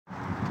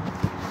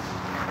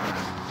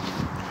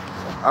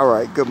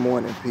Alright, good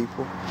morning,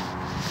 people.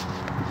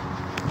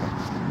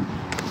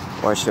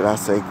 Or should I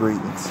say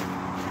greetings.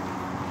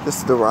 This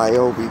is the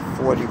Ryobi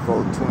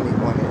 40-volt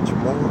 21-inch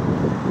mower.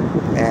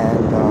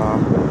 And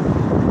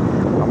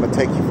I'm going to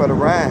take you for the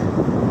ride.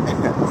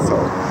 So,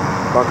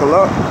 buckle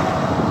up.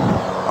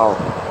 Oh,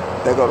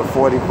 they go to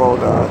 40-volt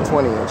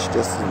 20-inch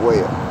just as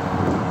well.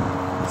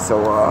 So,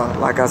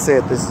 like I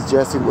said, this is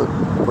Jesse with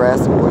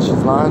Grass and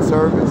Bushes Lawn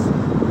Service.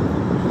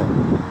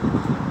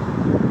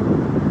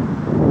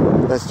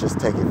 Let's just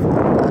take it for a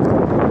ride.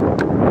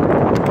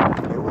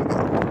 Here we go.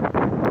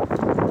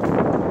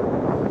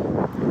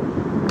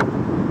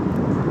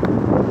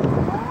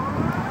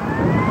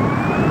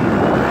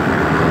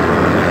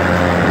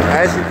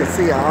 As you can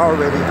see, I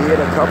already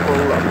did a couple of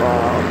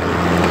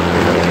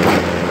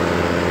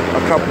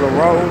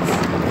rows,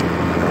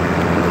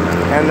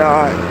 and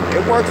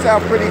it works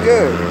out pretty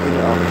good, you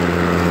know.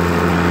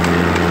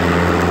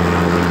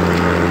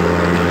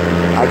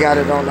 I got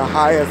it on the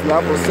highest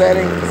level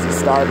setting because it's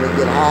starting to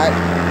get hot.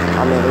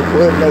 I mean, it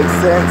would make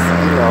sense,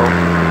 you know.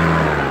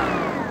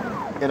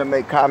 It'll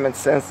make common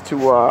sense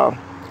to,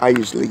 I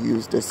usually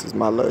use this as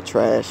my little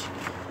trash,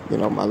 you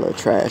know, my little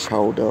trash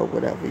holder or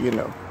whatever, you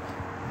know.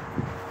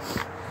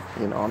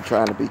 You know, I'm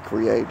trying to be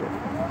creative.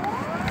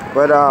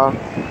 But,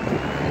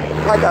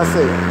 like I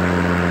said,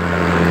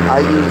 I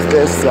use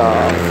this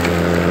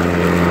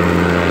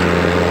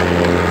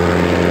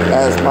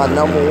as my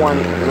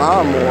 #1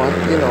 lawnmower,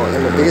 you know,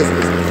 in the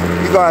business.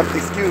 You're gonna have to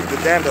excuse the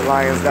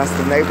dandelions, that's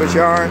the neighbor's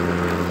yard.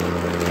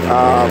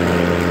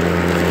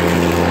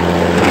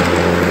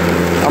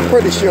 I'm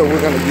pretty sure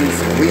we're gonna use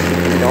some weed,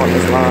 you know, on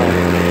this line.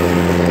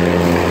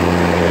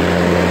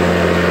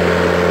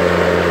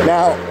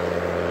 Now,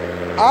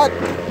 I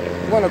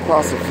went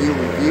across a few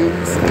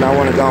reviews, and I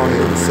want to go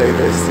ahead and say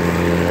this.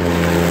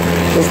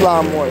 This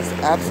lawnmower is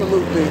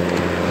absolutely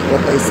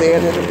what they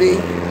said it'll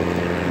be,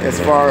 as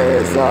far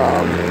as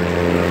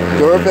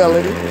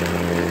durability,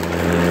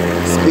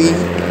 speed.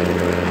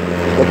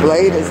 The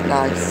blade is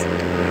nice.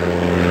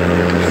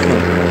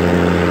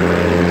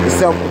 The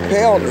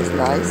self-propelled is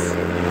nice.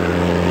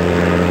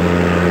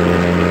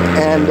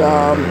 And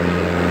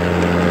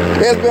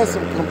there's been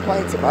some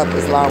complaints about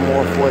this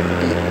lawnmower for it to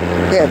be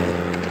heavy.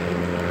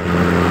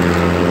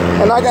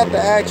 And I got to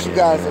ask you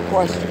guys a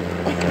question.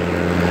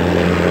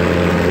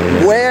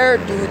 Where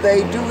do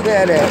they do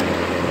that at?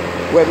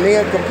 When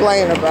men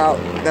complain about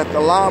that the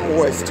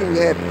lawnmower is too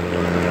heavy.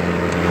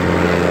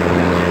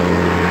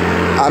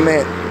 I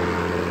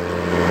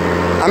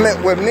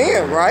meant with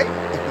men, right?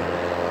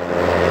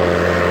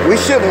 We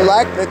shouldn't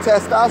lack the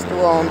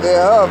testosterone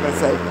thereof and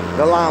say,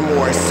 the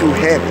lawnmower is too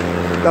heavy.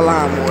 The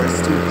lawnmower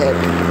is too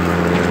heavy.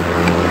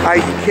 Are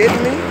you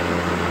kidding me?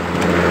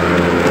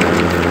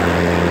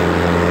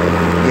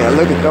 Yeah,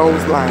 look at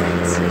those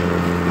lines.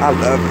 I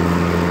love it.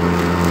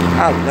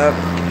 I love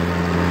it.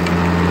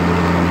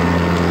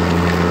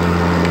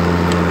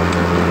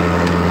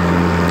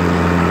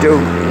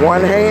 Dude,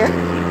 one hand.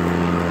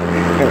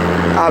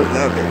 I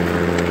love it.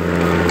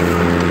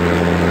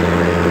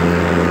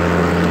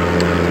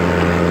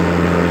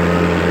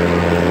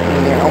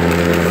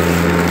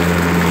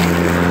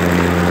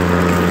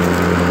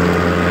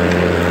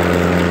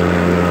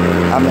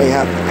 I may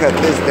have to cut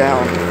this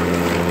down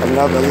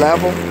another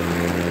level.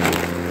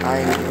 I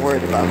ain't even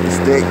worried about the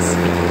sticks.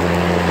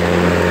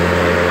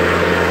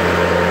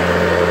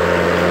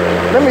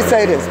 Let me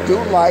say this, do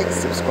like,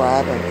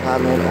 subscribe, and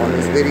comment on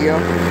this video.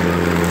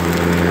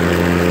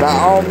 By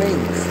all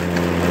means.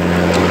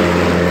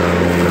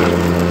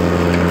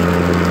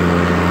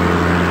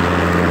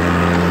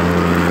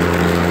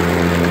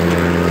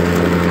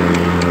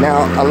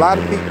 Now, a lot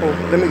of people,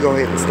 let me go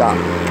ahead and stop.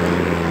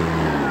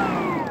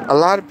 A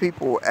lot of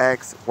people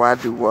ask, why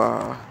do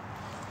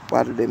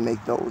they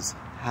make those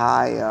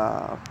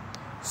high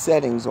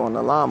settings on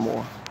the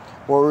lawnmower?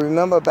 Well,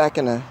 remember back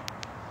in the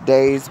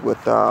days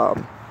with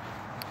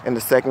in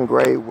the second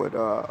grade with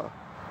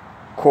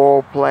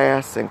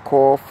chloroplast and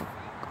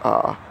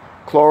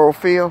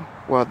chlorophyll?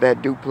 Well,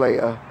 that do play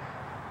a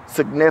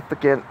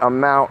significant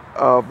amount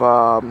of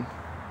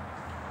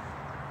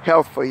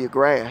health for your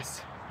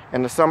grass.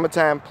 In the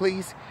summertime,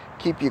 please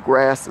keep your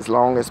grass as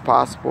long as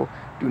possible.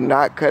 Do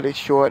not cut it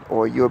short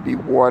or you'll be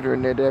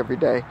watering it every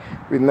day.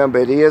 Remember,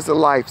 it is a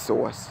life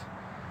source.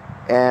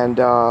 And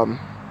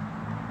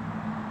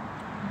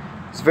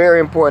it's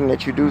very important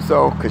that you do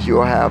so, because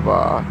you'll have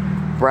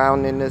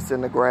browniness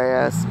in the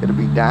grass. It'll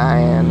be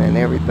dying and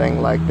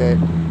everything like that.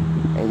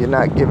 And you're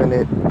not giving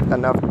it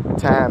enough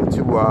time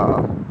to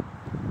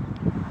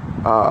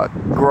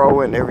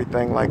grow and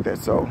everything like that.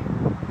 So,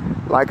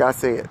 like I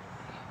said,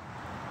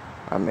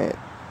 I mean,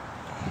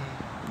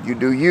 you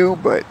do you,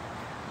 but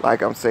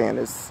like I'm saying,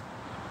 it's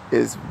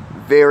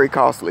very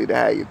costly to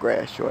have your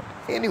grass short.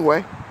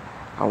 Anyway,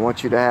 I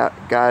want you to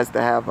guys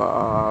to have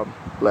a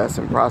blessed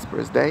and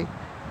prosperous day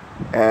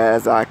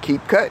as I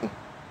keep cutting.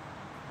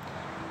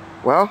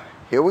 Well,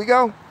 here we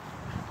go.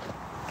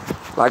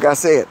 Like I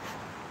said,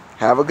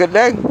 have a good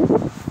day.